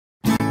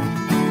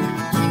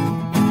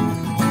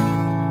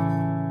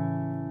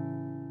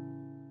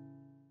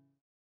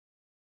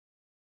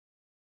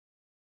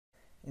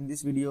In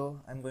this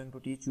video I'm going to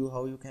teach you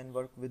how you can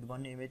work with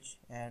one image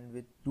and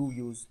with two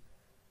views.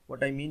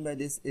 What I mean by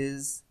this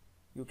is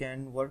you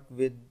can work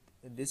with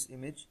this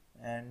image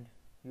and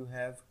you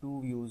have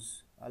two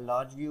views, a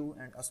large view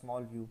and a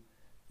small view.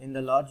 In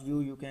the large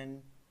view you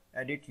can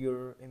edit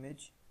your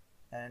image,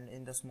 and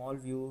in the small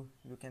view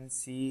you can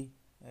see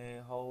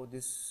how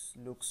this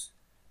looks.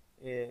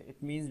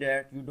 It means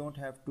that you don't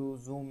have to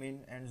zoom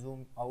in and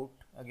zoom out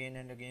again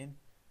and again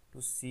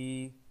to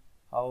see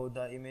how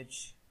the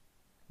image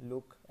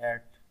look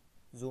at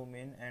zoom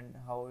in and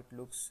how it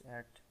looks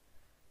at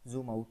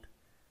zoom out.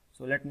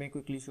 So let me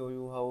quickly show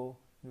you how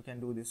you can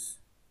do this.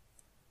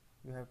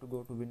 You have to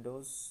go to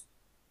Windows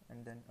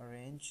and then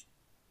Arrange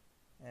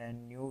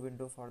and New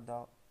Window for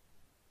the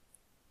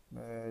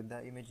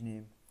image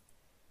name.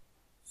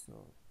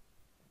 So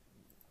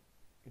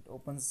it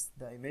opens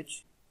the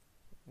image.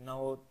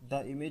 Now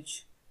the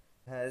image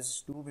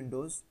has two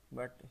windows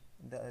but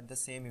the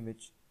same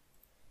image,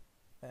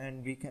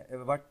 and we can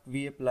what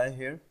we apply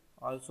here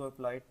also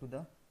applied to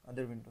the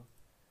other window.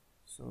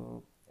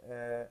 So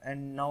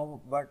and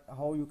now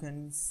how you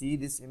can see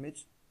this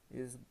image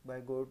is by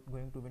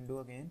going to Window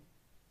again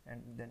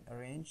and then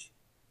Arrange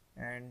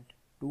and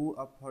 2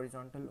 up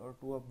horizontal or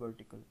 2 up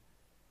vertical.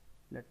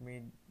 Let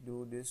me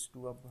do this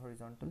 2 up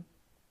horizontal,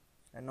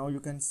 and now you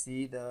can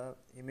see the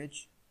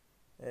image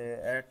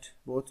at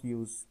both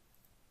views.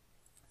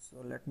 So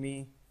let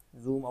me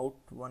zoom out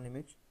one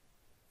image,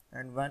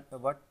 and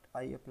what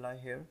I apply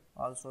here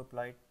also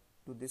applied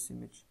to this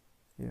image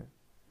here.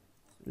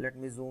 So let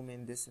me zoom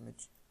in this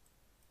image.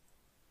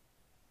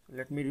 So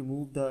let me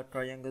remove the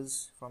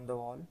triangles from the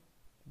wall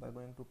by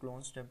going to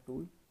Clone Step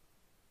tool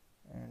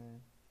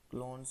and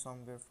clone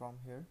somewhere from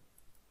here,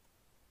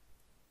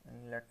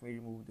 and let me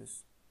remove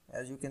this.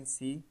 As you can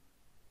see,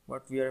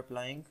 what we are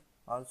applying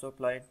also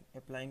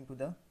applying to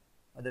the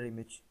other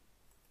image,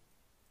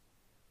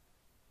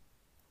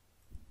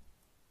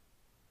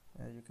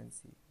 as you can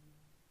see.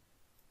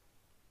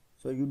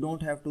 So you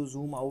don't have to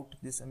zoom out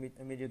this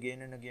image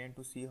again and again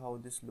to see how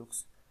this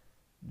looks.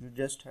 You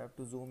just have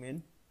to zoom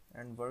in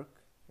and work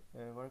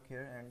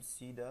here and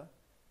see the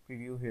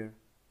preview here.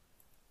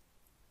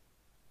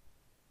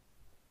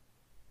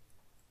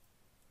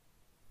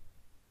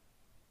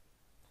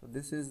 So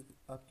this is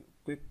a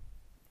quick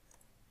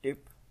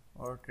tip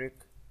or trick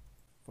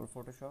for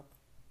Photoshop,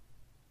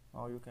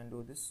 how you can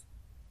do this.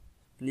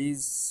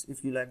 Please,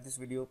 if you like this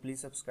video, please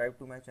subscribe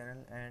to my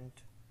channel and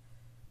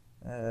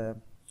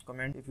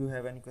comment if you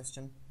have any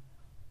question.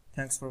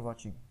 Thanks for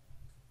watching.